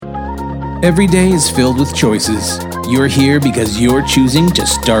Every day is filled with choices. You're here because you're choosing to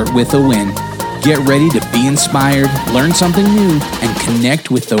start with a win. Get ready to be inspired, learn something new, and connect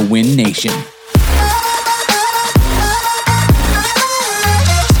with the Win Nation.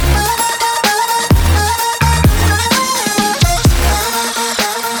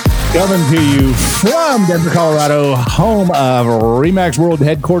 Coming to you from Denver, Colorado, home of RE/MAX World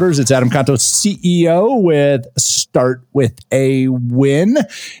Headquarters. It's Adam Conto, CEO with Start With a Win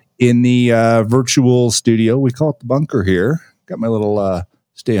in the virtual studio. We call it the bunker here. Got my little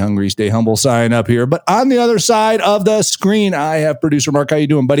stay hungry, stay humble sign up here. But on the other side of the screen, I have producer Mark. How you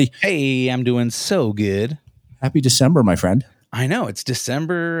doing, buddy? Hey, I'm doing so good. Happy December, my friend. I know, it's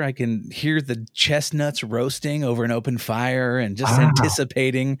December. I can hear the chestnuts roasting over an open fire and just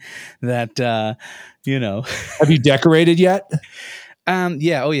anticipating that, Have you decorated yet?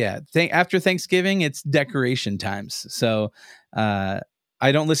 Yeah. Oh, yeah. After Thanksgiving, it's decoration times. So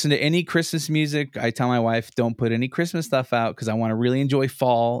I don't listen to any Christmas music. I tell my wife, don't put any Christmas stuff out because I want to really enjoy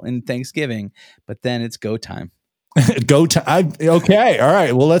fall and Thanksgiving. But then it's go time. Go time. Okay. All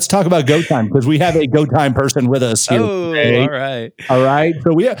right. Well, let's talk about go time because we have a go time person with us here today. All right. All right.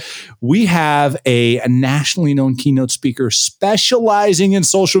 So we have a nationally known keynote speaker specializing in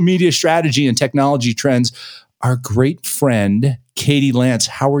social media strategy and technology trends. Our great friend, Katie Lance.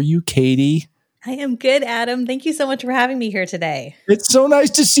 How are you, Katie? I am good, Adam. Thank you so much for having me here today. It's so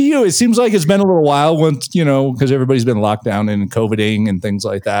nice to see you. It seems like it's been a little while once, because everybody's been locked down and COVIDing and things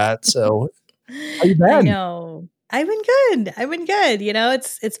like that. So how you been? I know. I've been good.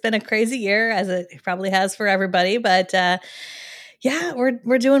 It's been a crazy year, as it probably has for everybody. But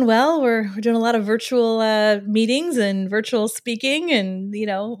we're doing well. We're doing a lot of virtual meetings and virtual speaking, and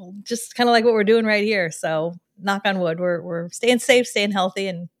just kind of like what we're doing right here. So knock on wood, we're staying safe, staying healthy,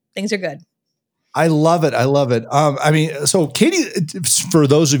 and things are good. I love it. So Katie, for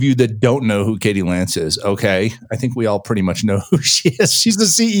those of you that don't know who Katie Lance is, okay, I think we all pretty much know who she is. She's the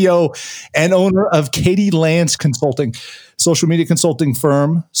CEO and owner of Katie Lance Consulting, social media consulting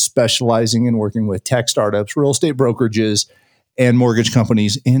firm specializing in working with tech startups, real estate brokerages, and mortgage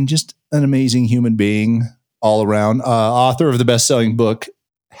companies, and just an amazing human being all around. Author of the best-selling book,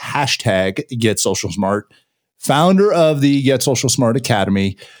 #GetSocialSmart, founder of the Get Social Smart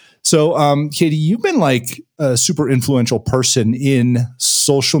Academy. So, Katie, you've been like a super influential person in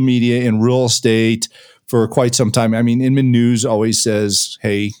social media and real estate for quite some time. I mean, Inman News always says,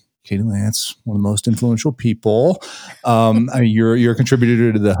 "Hey, Katie Lance, one of the most influential people." You're a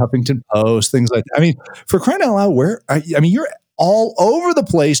contributor to the Huffington Post, things like that. I mean, for crying out loud, you're all over the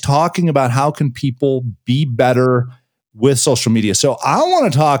place talking about how can people be better with social media. So, I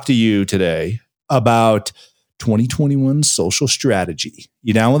want to talk to you today about 2021 social strategy.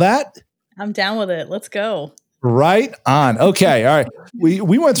 You down with that? I'm down with it. Let's go. Right on. Okay. All right. We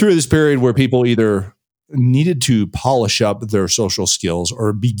went through this period where people either needed to polish up their social skills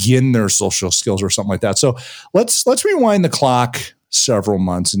or begin their social skills or something like that. So let's rewind the clock several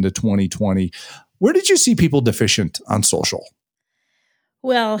months into 2020. Where did you see people deficient on social?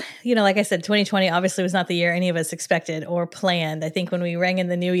 Well, like I said, 2020 obviously was not the year any of us expected or planned. I think when we rang in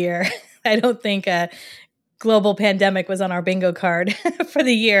the new year, I don't think global pandemic was on our bingo card for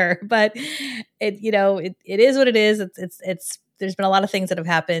the year, but it is what it is. It's there's been a lot of things that have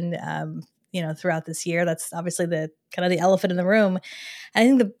happened, throughout this year. That's obviously the kind of the elephant in the room. I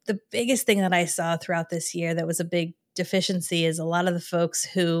think the biggest thing that I saw throughout this year that was a big deficiency is a lot of the folks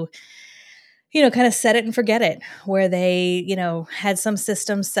who, kind of set it and forget it, where they, had some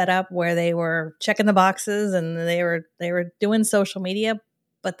systems set up where they were checking the boxes and they were doing social media,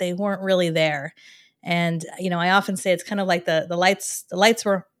 but they weren't really there. And, I often say it's kind of like the lights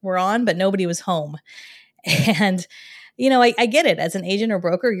were on, but nobody was home. And, I get it. As an agent or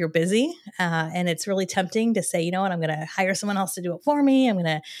broker, you're busy. And it's really tempting to say, you know what, I'm going to hire someone else to do it for me. I'm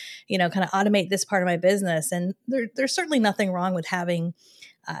going to, kind of automate this part of my business. And there's certainly nothing wrong with having,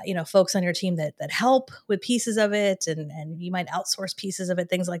 folks on your team that help with pieces of it. And you might outsource pieces of it,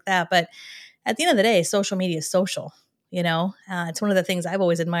 things like that. But at the end of the day, social media is social. It's one of the things I've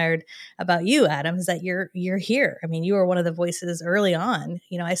always admired about you, Adam, is that you're here. I mean, you were one of the voices early on.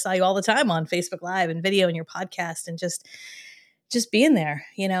 I saw you all the time on Facebook Live and video and your podcast and just being there,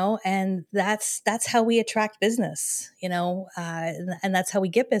 and that's how we attract business, and that's how we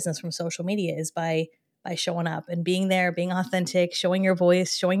get business from social media is by showing up and being there, being authentic, showing your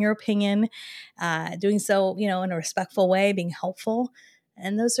voice, showing your opinion, doing so, in a respectful way, being helpful.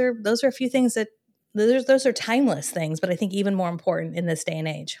 And those are a few things that those are timeless things, but I think even more important in this day and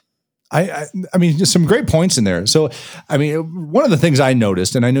age. I mean, just some great points in there. So, I mean, one of the things I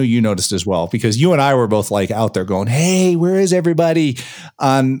noticed, and I know you noticed as well, because you and I were both like out there going, "Hey, where is everybody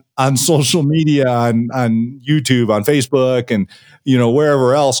on social media, on YouTube, on Facebook, and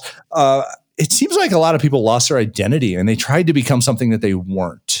wherever else?" It seems like a lot of people lost their identity and they tried to become something that they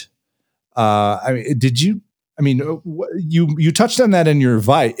weren't. I mean, did you? I mean, you touched on that in your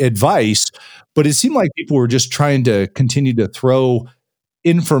advice, but it seemed like people were just trying to continue to throw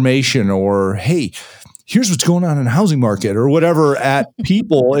information or, hey, here's what's going on in the housing market or whatever at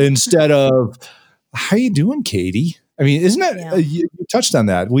people instead of, how you doing, Katie? I mean, isn't that, you touched on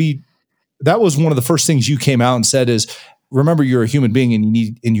that. That was one of the first things you came out and said is, remember, you're a human being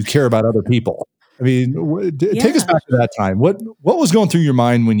and you care about other people. I mean, take us back to that time. What was going through your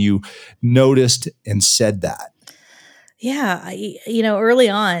mind when you noticed and said that? Yeah, early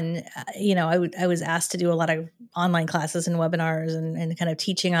on, I was asked to do a lot of online classes and webinars and kind of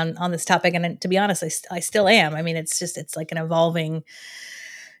teaching on this topic. And to be honest, I still am. I mean, it's like an evolving,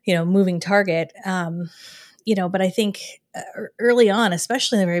 moving target. But I think early on,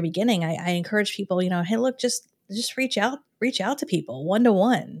 especially in the very beginning, I encourage people, hey, look, just reach out to people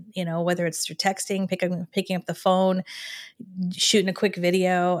one-to-one, whether it's through texting, picking up the phone, shooting a quick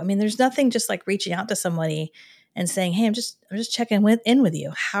video. I mean, there's nothing just like reaching out to somebody and saying, hey, I'm just checking in with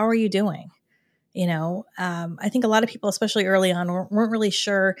you. How are you doing? I think a lot of people, especially early on, weren't really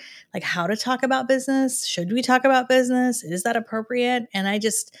sure like how to talk about business. Should we talk about business? Is that appropriate? And I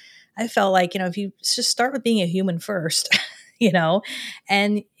felt like, if you just start with being a human first,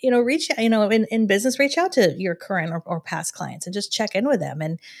 and, reach, in business, reach out to your current or past clients and just check in with them.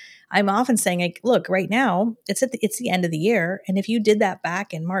 And I'm often saying, like, look, right now it's the end of the year. And if you did that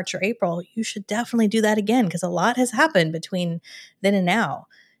back in March or April, you should definitely do that again, because a lot has happened between then and now.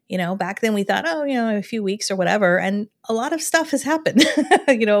 Back then we thought, a few weeks or whatever. And a lot of stuff has happened,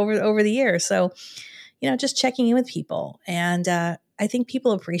 over the years. So, just checking in with people. And I think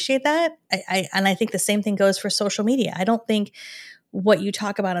people appreciate that. I think the same thing goes for social media. I don't think what you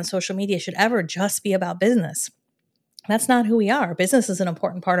talk about on social media should ever just be about business. That's not who we are. Business is an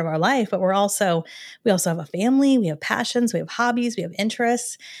important part of our life, but we also have a family, we have passions, we have hobbies, we have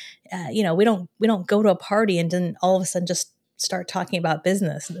interests. We don't go to a party and then all of a sudden just start talking about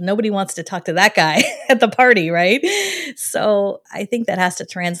business. Nobody wants to talk to that guy at the party, right? So I think that has to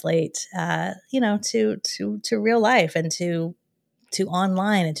translate, to real life and to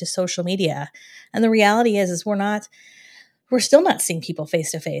online and to social media. And the reality is we're still not seeing people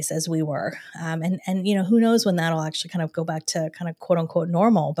face to face as we were. And who knows when that'll actually kind of go back to kind of quote unquote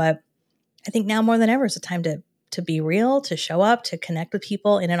normal. But I think now more than ever is a time to be real, to show up, to connect with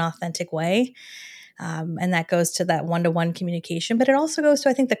people in an authentic way. And that goes to that one-to-one communication, but it also goes to,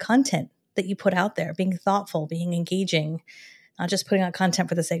 I think, the content that you put out there, being thoughtful, being engaging, not just putting out content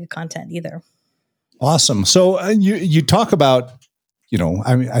for the sake of content either. Awesome. So you talk about,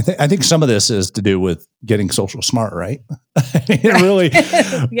 I mean, I think some of this is to do with getting social smart, right? It really,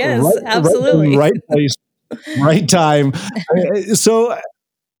 yes, absolutely. Right place, right time. So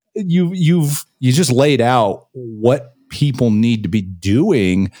you just laid out what people need to be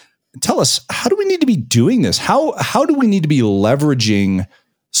doing. Tell us, how do we need to be doing this? How do we need to be leveraging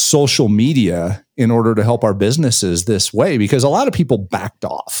social media in order to help our businesses this way? Because a lot of people backed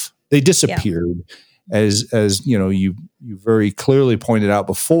off. They disappeared. Yeah. As you very clearly pointed out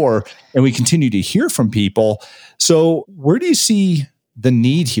before, and we continue to hear from people. So where do you see the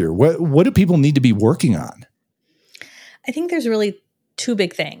need here? What do people need to be working on? I think there's really two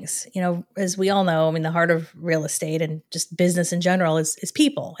big things. As we all know, I mean, the heart of real estate and just business in general is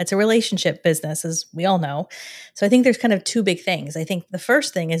people. It's a relationship business, as we all know. So I think there's kind of two big things. I think the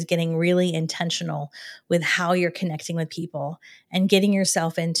first thing is getting really intentional with how you're connecting with people and getting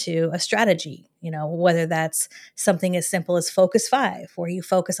yourself into a strategy, whether that's something as simple as Focus 5, where you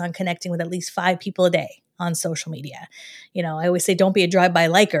focus on connecting with at least 5 people a day on social media. I always say, don't be a drive-by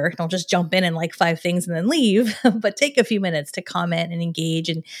liker. Don't just jump in and like 5 things and then leave, but take a few minutes to comment and engage.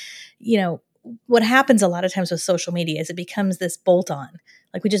 And, what happens a lot of times with social media is it becomes this bolt-on.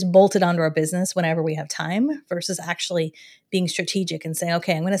 Like we just bolt it onto our business whenever we have time versus actually being strategic and saying,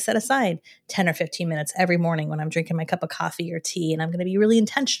 okay, I'm going to set aside 10 or 15 minutes every morning when I'm drinking my cup of coffee or tea, and I'm going to be really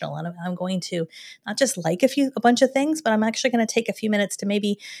intentional. And I'm going to not just like a bunch of things, but I'm actually going to take a few minutes to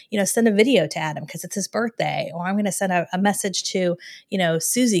maybe, send a video to Adam because it's his birthday, or I'm going to send a message to,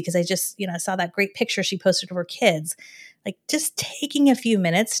 Susie because I just, saw that great picture she posted of her kids. Like just taking a few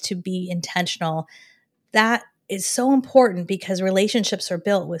minutes to be intentional, that is so important because relationships are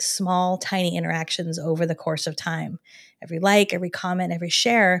built with small, tiny interactions over the course of time. Every like, every comment, every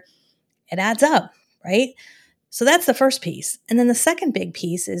share, it adds up, right? So that's the first piece. And then the second big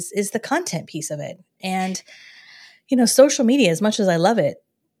piece is the content piece of it. And, social media, as much as I love it,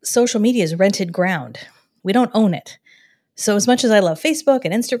 social media is rented ground. We don't own it. So as much as I love Facebook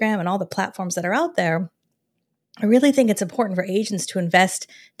and Instagram and all the platforms that are out there, I really think it's important for agents to invest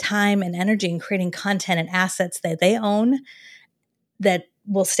time and energy in creating content and assets that they own that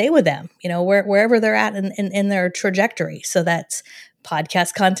will stay with them, wherever they're at in their trajectory. So that's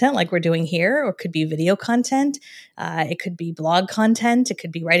podcast content like we're doing here, or it could be video content. It could be blog content. It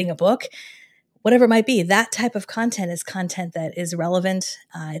could be writing a book, whatever it might be. That type of content is content that is relevant.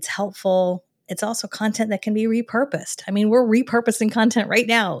 It's helpful. It's also content that can be repurposed. I mean, we're repurposing content right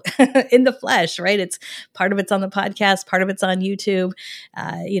now in the flesh, right? It's part of it's on the podcast, part of it's on YouTube.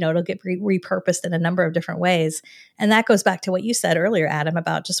 It'll get repurposed in a number of different ways. And that goes back to what you said earlier, Adam,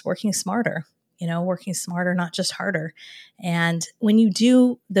 about just working smarter, working smarter, not just harder. And when you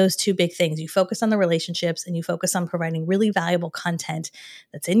do those two big things, you focus on the relationships and you focus on providing really valuable content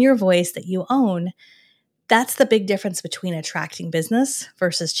that's in your voice that you own. That's the big difference between attracting business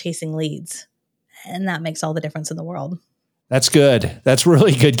versus chasing leads. And that makes all the difference in the world. That's good. That's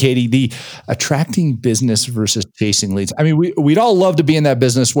really good, Katie. The attracting business versus chasing leads. I mean, we'd all love to be in that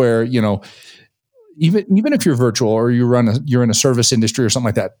business where, even if you're virtual or you're in a service industry or something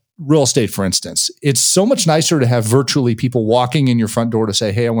like that, real estate, for instance, it's so much nicer to have virtually people walking in your front door to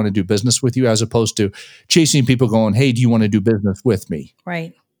say, hey, I want to do business with you, as opposed to chasing people going, hey, do you want to do business with me?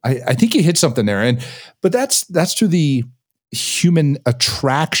 Right. I think you hit something there. But that's to the human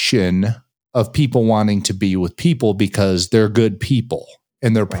attraction of people wanting to be with people because they're good people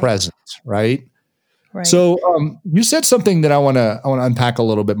and they're present, right? Right. So you said something that I want to unpack a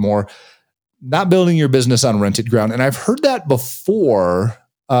little bit more. Not building your business on rented ground, and I've heard that before,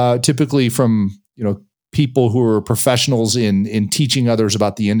 typically from people who are professionals in teaching others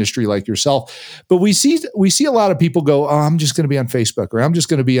about the industry, like yourself. But we see a lot of people go, "Oh, I'm just going to be on Facebook, or I'm just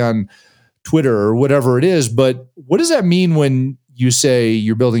going to be on Twitter, or whatever it is." But what does that mean when you say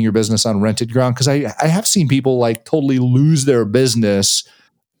you're building your business on rented ground? Because I have seen people like totally lose their business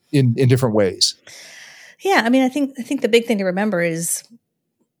in different ways. Yeah, I mean, I think the big thing to remember is,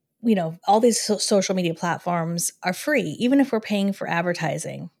 all these social media platforms are free, even if we're paying for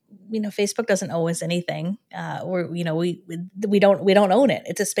advertising. Facebook doesn't owe us anything. We don't own it.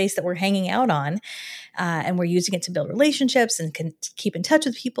 It's a space that we're hanging out on, and we're using it to build relationships and keep in touch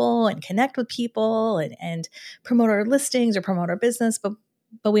with people and connect with people and promote our listings or promote our business,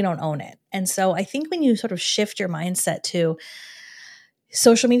 but we don't own it. And so I think when you sort of shift your mindset to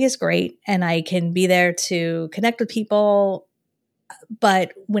social media is great and I can be there to connect with people,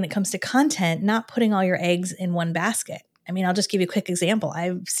 but when it comes to content, not putting all your eggs in one basket. I mean, I'll just give you a quick example.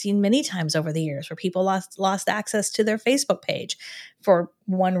 I've seen many times over the years where people lost access to their Facebook page for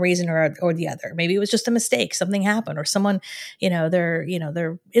one reason or the other. Maybe it was just a mistake, something happened, or someone, their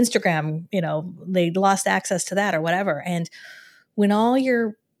Instagram, they lost access to that or whatever. And when all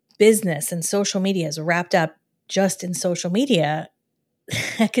your business and social media is wrapped up just in social media,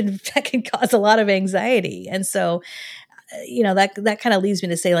 that can cause a lot of anxiety. And so, that kind of leads me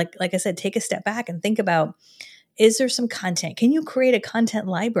to say, like I said, take a step back and think about, is there some content? Can you create a content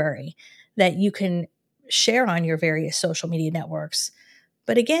library that you can share on your various social media networks?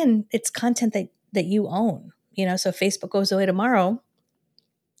 But again, it's content that you own. So if Facebook goes away tomorrow,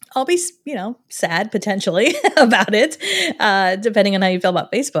 I'll be, sad potentially about it, depending on how you feel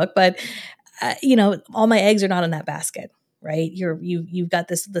about Facebook. But, all my eggs are not in that basket. Right? You've got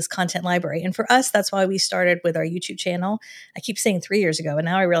this content library. And for us, that's why we started with our YouTube channel. I keep saying 3 years ago, and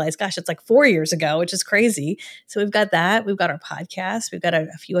now I realize, gosh, it's like 4 years ago, which is crazy. So we've got that. We've got our podcast. We've got a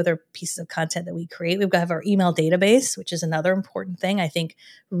few other pieces of content that we create. We've got our email database, which is another important thing, I think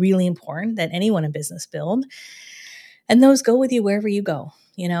really important that anyone in business build. And those go with you wherever you go,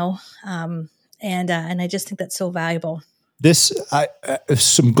 and I just think that's so valuable. This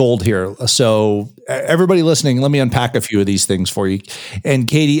some gold here. So everybody listening, let me unpack a few of these things for you. And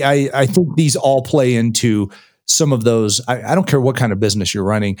Katie, I think these all play into some of those. I don't care what kind of business you're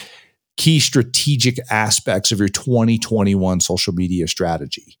running, key strategic aspects of your 2021 social media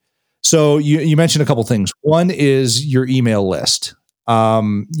strategy. So you mentioned a couple things. One is your email list.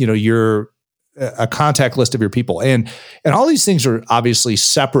 Your a contact list of your people, and all these things are obviously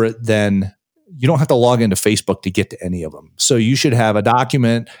separate than. You don't have to log into Facebook to get to any of them. So you should have a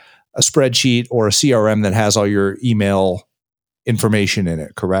document, a spreadsheet, or a CRM that has all your email information in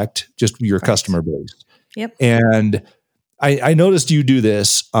it, correct? Just your customer base. Yep. And I noticed you do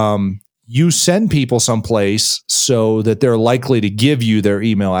this. You send people someplace so that they're likely to give you their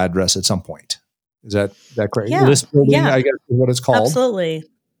email address at some point. Is that correct? Yeah. List building, yeah. I guess is what it's called. Absolutely.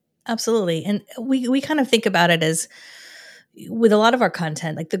 Absolutely. And we kind of think about it as, with a lot of our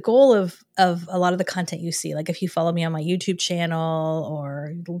content, like the goal of a lot of the content you see, like if you follow me on my YouTube channel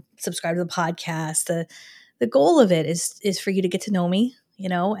or subscribe to the podcast, the goal of it is for you to get to know me,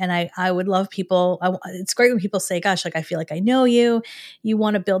 and I would love people. It's great when people say, gosh, like I feel like I know you. You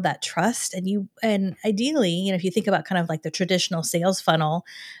want to build that trust, and ideally, if you think about kind of like the traditional sales funnel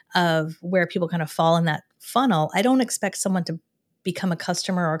of where people kind of fall in that funnel, I don't expect someone to become a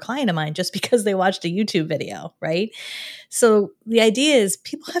customer or a client of mine just because they watched a YouTube video, right? So the idea is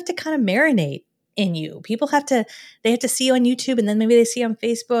people have to kind of marinate in you. They have to see you on YouTube, and then maybe they see you on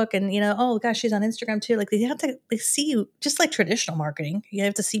Facebook, and oh gosh, she's on Instagram too. Like they see you, just like traditional marketing. You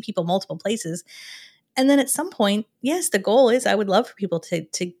have to see people multiple places. And then at some point, yes, the goal is I would love for people to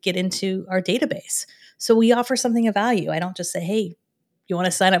get into our database. So we offer something of value. I don't just say, hey, you want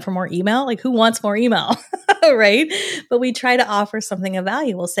to sign up for more email? Like who wants more email? Right. But we try to offer something of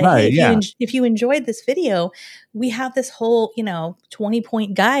value. We'll say, Right, hey, yeah. if you enjoyed this video, we have this whole,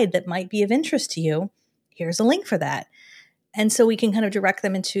 20-point guide that might be of interest to you. Here's a link for that. And so we can kind of direct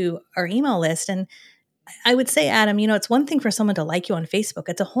them into our email list. And I would say, Adam, it's one thing for someone to like you on Facebook.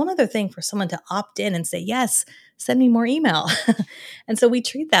 It's a whole other thing for someone to opt in and say, yes, send me more email. And so we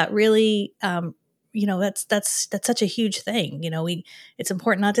treat that really, that's such a huge thing. It's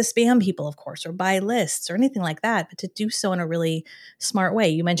important not to spam people, of course, or buy lists or anything like that, but to do so in a really smart way.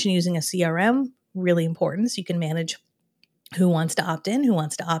 You mentioned using a CRM, really important. So you can manage who wants to opt in, who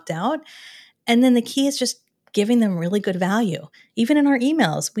wants to opt out. And then the key is just giving them really good value. Even in our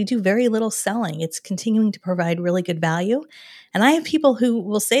emails, we do very little selling. It's continuing to provide really good value. And I have people who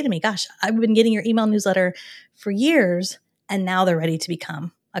will say to me, gosh, I've been getting your email newsletter for years, and now they're ready to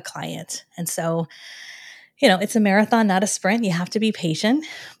become a client. And so, it's a marathon, not a sprint. You have to be patient.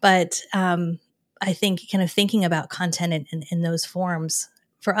 But I think kind of thinking about content in those forms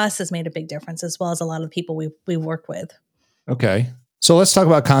for us has made a big difference, as well as a lot of the people we've worked with. Okay. So let's talk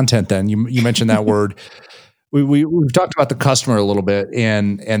about content then. You mentioned that word. We've talked about the customer a little bit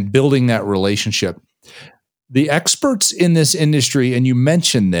and building that relationship. The experts in this industry, and you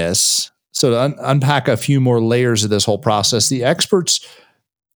mentioned this, so to unpack a few more layers of this whole process, the experts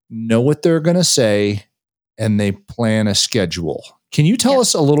know what they're going to say and they plan a schedule. Can you tell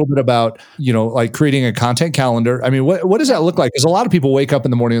us a little bit about, like creating a content calendar? I mean, what does that look like? Because a lot of people wake up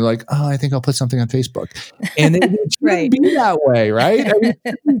in the morning and like, oh, I think I'll put something on Facebook. And it shouldn't Right. be that way, right? I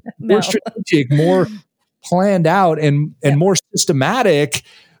mean, No. more strategic, more planned out and more systematic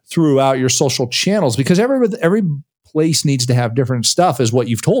throughout your social channels, because every place needs to have different stuff, is what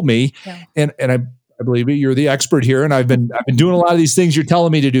you've told me. Yeah. And I believe it. You're the expert here, and I've been doing a lot of these things you're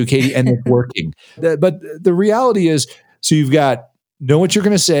telling me to do, Katie, and it's working. But the reality is, so you've got know what you're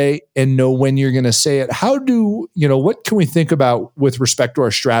going to say and know when you're going to say it. How do what can we think about with respect to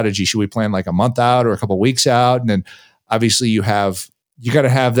our strategy? Should we plan like a month out or a couple of weeks out? And then obviously you got to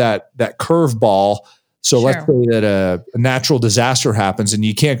have that curveball. So Sure. let's say that a natural disaster happens and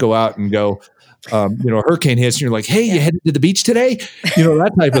you can't go out and go. A hurricane hits and you're like, hey, you headed to the beach today?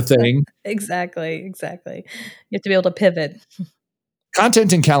 That type of thing. Exactly. You have to be able to pivot.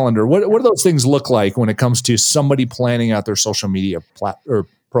 Content and calendar. What do those things look like when it comes to somebody planning out their social media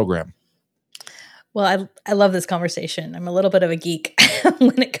program? Well, I love this conversation. I'm a little bit of a geek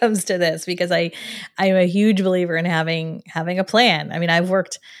when it comes to this, because I'm a huge believer in having a plan. I mean, I've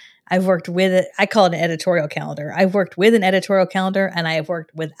worked with I call it an editorial calendar. I've worked with an editorial calendar and I have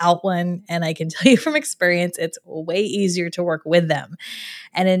worked without one. And I can tell you from experience, it's way easier to work with them.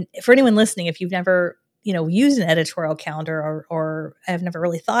 And for anyone listening, if you've never, used an editorial calendar or have never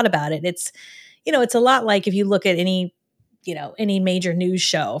really thought about it, it's a lot like if you look at any major news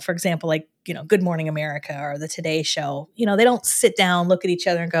show, for example, like, Good Morning America or the Today Show, they don't sit down, look at each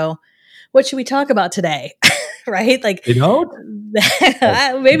other and go, what should we talk about today? Right? Like, they don't?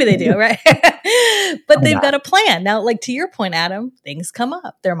 Maybe they do, right? But they've got a plan. Now, like to your point, Adam, things come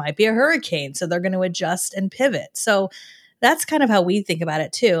up. There might be a hurricane, so they're going to adjust and pivot. So that's kind of how we think about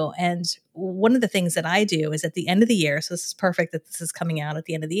it too. And one of the things that I do is at the end of the year, so this is perfect that this is coming out at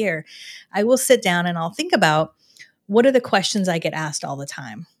the end of the year, I will sit down and I'll think about what are the questions I get asked all the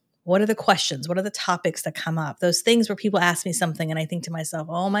time? What are the questions? What are the topics that come up? Those things where people ask me something and I think to myself,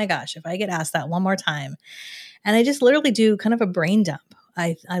 oh my gosh, if I get asked that one more time. And I just literally do kind of a brain dump.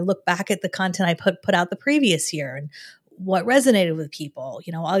 I look back at the content I put out the previous year and what resonated with people.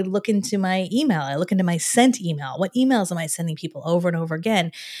 I look into my email. I look into my sent email. What emails am I sending people over and over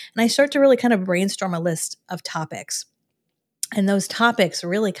again? And I start to really kind of brainstorm a list of topics. And those topics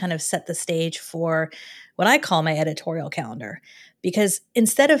really kind of set the stage for what I call my editorial calendar. Because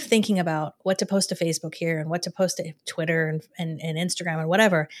instead of thinking about what to post to Facebook here and what to post to Twitter and Instagram and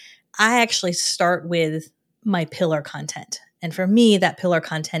whatever, I actually start with my pillar content. And for me, that pillar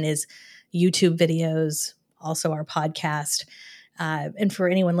content is YouTube videos, also our podcast. And for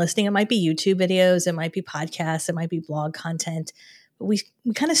anyone listening, it might be YouTube videos, it might be podcasts, it might be blog content. But we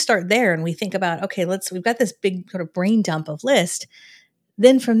kind of start there and we think about, okay, we've got this big sort of brain dump of list.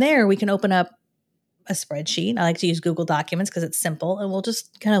 Then from there, we can open up a spreadsheet. I like to use Google Documents because it's simple, and we'll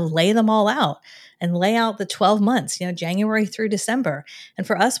just kind of lay them all out and lay out the 12 months, January through December. And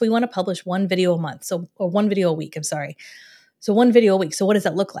for us, we want to publish one video a month. Or one video a week. I'm sorry. So one video a week. So what does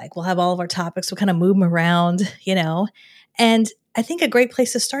that look like? We'll have all of our topics. We'll kind of move them around, and I think a great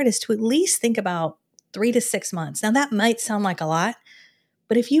place to start is to at least think about 3 to 6 months. Now that might sound like a lot,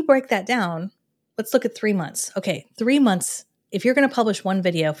 but if you break that down, let's look at 3 months. Okay. 3 months. If you're going to publish one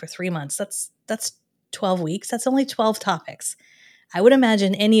video for 3 months, that's 12 weeks. That's only 12 topics. I would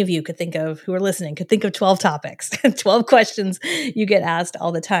imagine any of you who are listening could think of 12 topics, 12 questions you get asked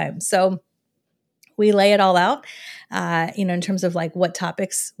all the time. So we lay it all out, in terms of like what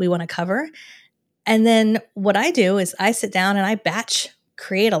topics we want to cover. And then what I do is I sit down and I batch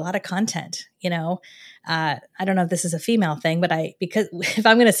create a lot of content. I don't know if this is a female thing, but because if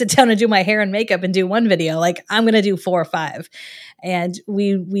I'm going to sit down and do my hair and makeup and do one video, like I'm going to do 4 or 5. And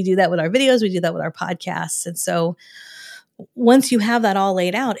we do that with our videos. We do that with our podcasts. And so once you have that all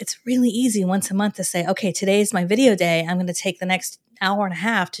laid out, it's really easy once a month to say, okay, today's my video day. I'm going to take the next hour and a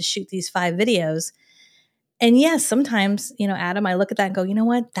half to shoot these 5 videos. And yes, sometimes, Adam, I look at that and go, you know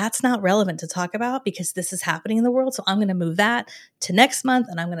what? That's not relevant to talk about because this is happening in the world. So I'm going to move that to next month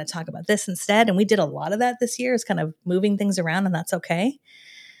and I'm going to talk about this instead. And we did a lot of that this year, is kind of moving things around, and that's okay.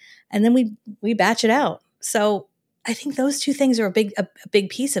 And then we batch it out. So I think those 2 things are a big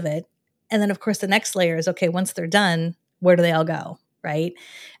piece of it. And then of course the next layer is, okay, once they're done, where do they all go? Right?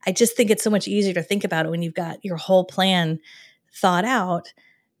 I just think it's so much easier to think about it when you've got your whole plan thought out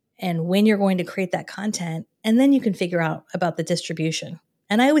and when you're going to create that content. And then you can figure out about the distribution.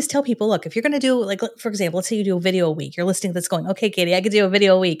 And I always tell people, look, if you're going to do, like, for example, let's say you do a video a week, you're listening to this going, okay, Katie, I could do a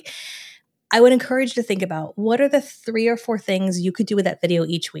video a week. I would encourage you to think about what are the 3 or 4 things you could do with that video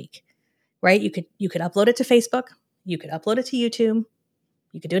each week, right? You could upload it to Facebook. You could upload it to YouTube.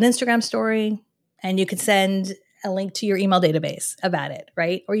 You could do an Instagram story, and you could send a link to your email database about it,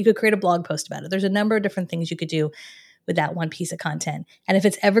 right? Or you could create a blog post about it. There's a number of different things you could do with that one piece of content. And if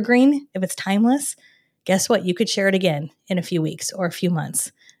it's evergreen, if it's timeless, guess what? You could share it again in a few weeks or a few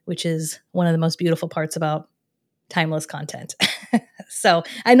months, which is one of the most beautiful parts about timeless content. So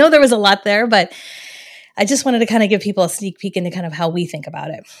I know there was a lot there, but I just wanted to kind of give people a sneak peek into kind of how we think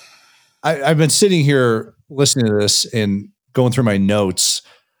about it. I've been sitting here listening to this and going through my notes.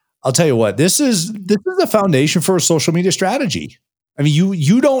 I'll tell you what, this is the foundation for a social media strategy. I mean,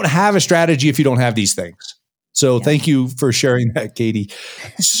 you don't have a strategy if you don't have these things. So Thank you for sharing that, Katie.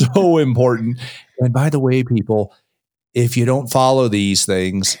 So important. And by the way, people, if you don't follow these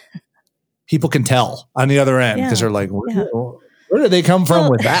things, people can tell on the other end because they're like, where did they come from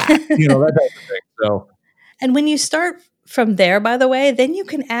with that? That type of thing. So, and when you start from there, by the way, then you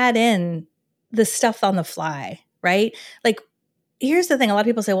can add in the stuff on the fly, right? Like, here's the thing. A lot of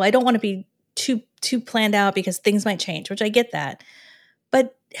people say, well, I don't want to be too planned out because things might change, which I get that.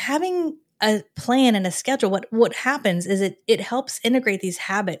 But having a plan and a schedule, what happens is it helps integrate these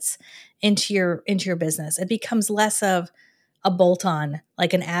habits into your business. It becomes less of a bolt-on,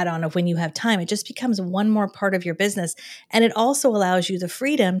 like an add-on of when you have time. It just becomes one more part of your business. And it also allows you the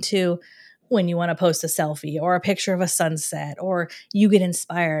freedom to, when you want to post a selfie or a picture of a sunset or you get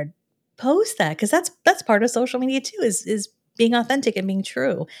inspired, post that, because that's part of social media too, is being authentic and being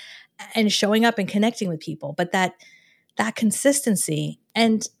true and showing up and connecting with people. But that consistency,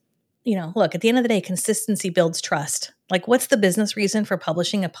 and look, at the end of the day, consistency builds trust. Like, what's the business reason for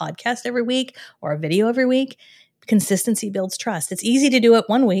publishing a podcast every week or a video every week? Consistency builds trust. It's easy to do it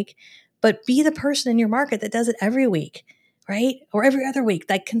one week, but be the person in your market that does it every week, right? Or every other week.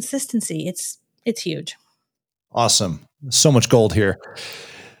 That consistency, it's huge. Awesome. So much gold here.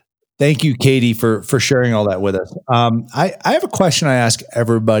 Thank you, Katie, for sharing all that with us. I have a question I ask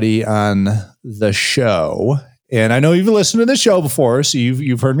everybody on the show. And I know you've listened to the show before, so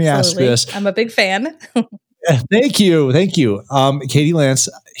you've heard me ask this. I'm a big fan. Thank you. Katie Lance,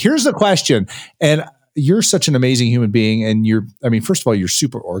 here's the question. And you're such an amazing human being. And first of all, you're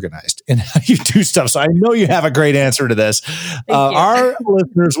super organized in how you do stuff. So I know you have a great answer to this. Our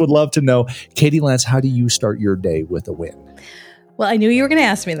listeners would love to know, Katie Lance, how do you start your day with a win? Well, I knew you were going to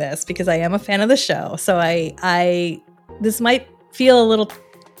ask me this because I am a fan of the show. So this might feel a little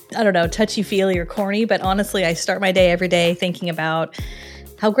I don't know, touchy-feely or corny, but honestly, I start my day every day thinking about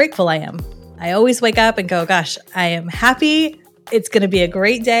how grateful I am. I always wake up and go, gosh, I am happy. It's going to be a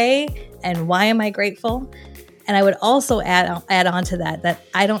great day. And why am I grateful? And I would also add on to that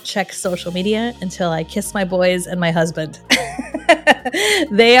I don't check social media until I kiss my boys and my husband.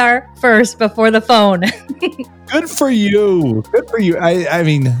 They are first before the phone. Good for you. Good for you. I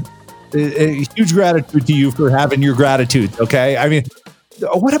mean, a huge gratitude to you for having your gratitude. Okay. I mean,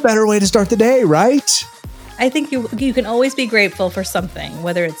 what a better way to start the day, right? I think you can always be grateful for something,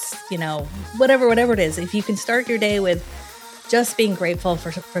 whether it's, whatever it is. If you can start your day with just being grateful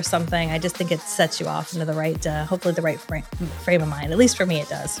for something, I just think it sets you off into the right, hopefully the right frame of mind. At least for me, it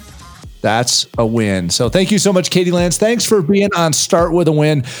does. That's a win. So thank you so much, Katie Lance. Thanks for being on Start With a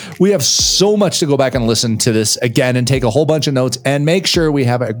Win. We have so much to go back and listen to this again and take a whole bunch of notes and make sure we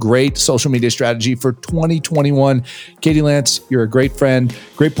have a great social media strategy for 2021. Katie Lance, you're a great friend,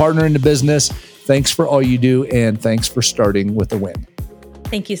 great partner in the business. Thanks for all you do, and thanks for starting with a win.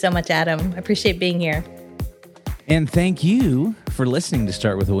 Thank you so much, Adam. I appreciate being here. And thank you for listening to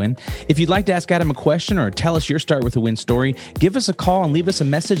Start With a Win. If you'd like to ask Adam a question or tell us your Start With a Win story, give us a call and leave us a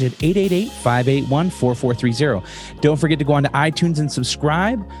message at 888-581-4430. Don't forget to go on to iTunes and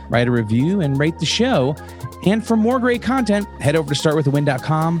subscribe, write a review, and rate the show. And for more great content, head over to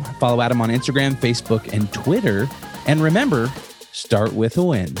startwithawin.com. Follow Adam on Instagram, Facebook, and Twitter. And remember, start with a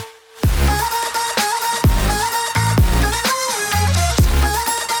win.